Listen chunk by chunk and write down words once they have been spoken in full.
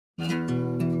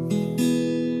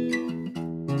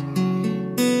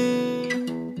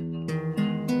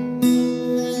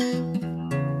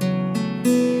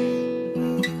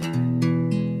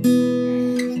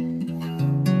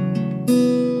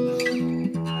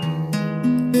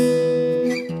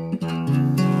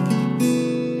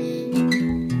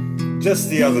Just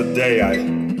the other day, I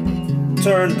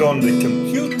turned on the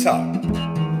computer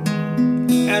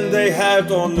and they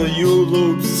had on the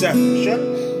YouTube section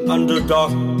under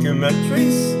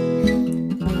documentaries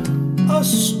a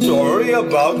story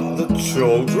about the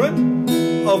children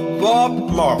of Bob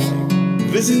Marley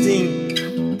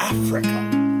visiting Africa.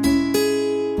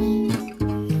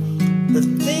 The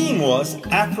theme was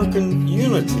African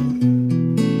unity.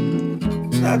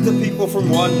 That the people from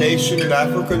one nation in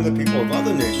Africa and the people of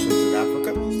other nations in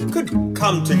Africa could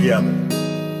come together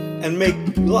and make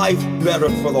life better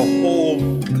for the whole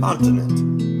continent.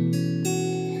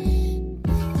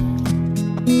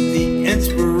 The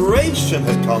inspiration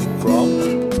had come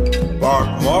from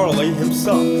Bob Marley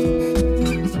himself.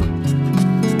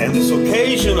 And this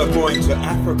occasion of going to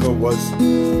Africa was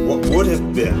what would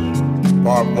have been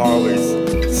Bob Marley's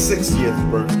 60th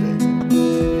birthday.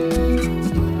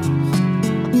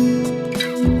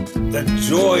 The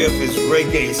joy of his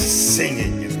reggae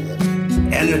singing and the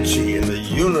energy and the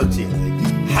unity and the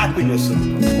happiness of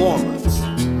the performance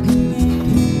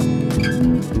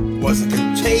was a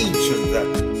contagion that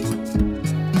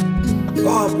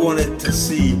Bob wanted to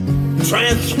see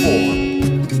transform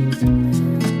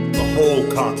the whole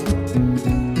continent.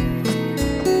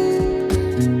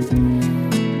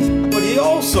 But he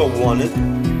also wanted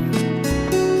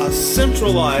a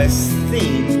centralized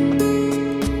theme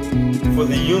for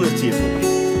the unity of the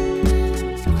people.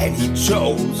 And he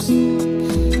chose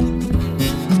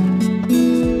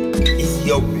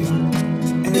Ethiopia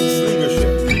and its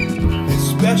leadership,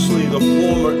 especially the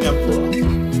former emperor,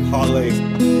 Haile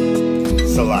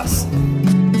Selassie.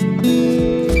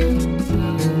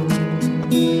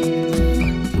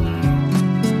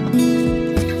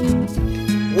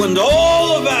 When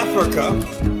all of Africa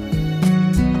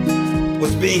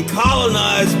was being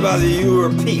colonized by the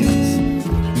Europeans,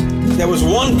 there was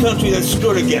one country that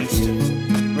stood against it,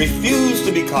 refused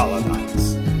to be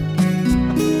colonized.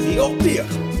 Ethiopia.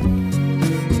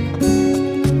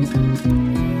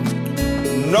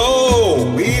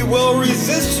 No, we will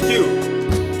resist you,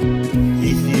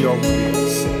 Ethiopia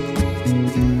said.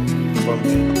 From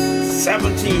the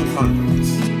 1700s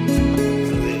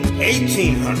to the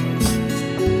 1800s,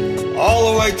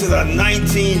 all the way to the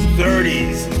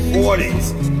 1930s and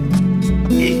 40s,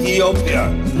 Ethiopia,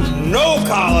 no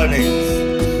colonies.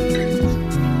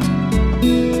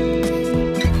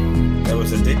 There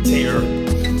was a dictator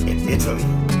in Italy,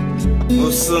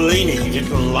 Mussolini. He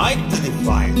didn't like the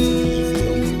defiance of the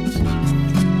Ethiopians.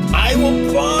 I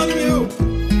will bomb you.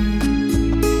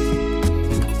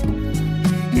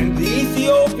 And the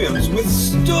Ethiopians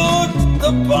withstood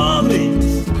the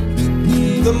bombings,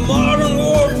 the modern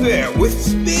warfare with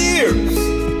spears,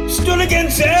 stood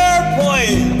against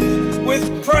airplanes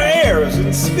with prayers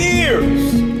and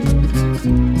spears,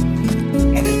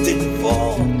 and he didn't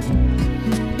fall.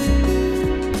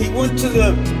 He went to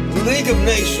the League of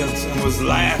Nations and was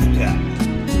laughed at,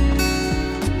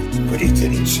 but he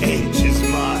didn't change his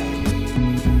mind.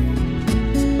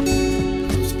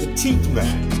 He was a petite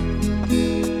man. He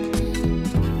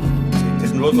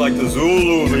didn't look like the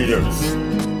Zulu leaders,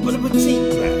 but a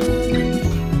petite man.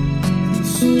 He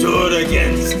stood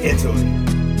against Italy.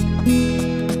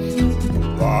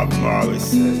 Bob Marley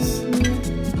says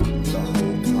the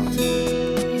whole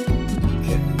continent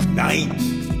can unite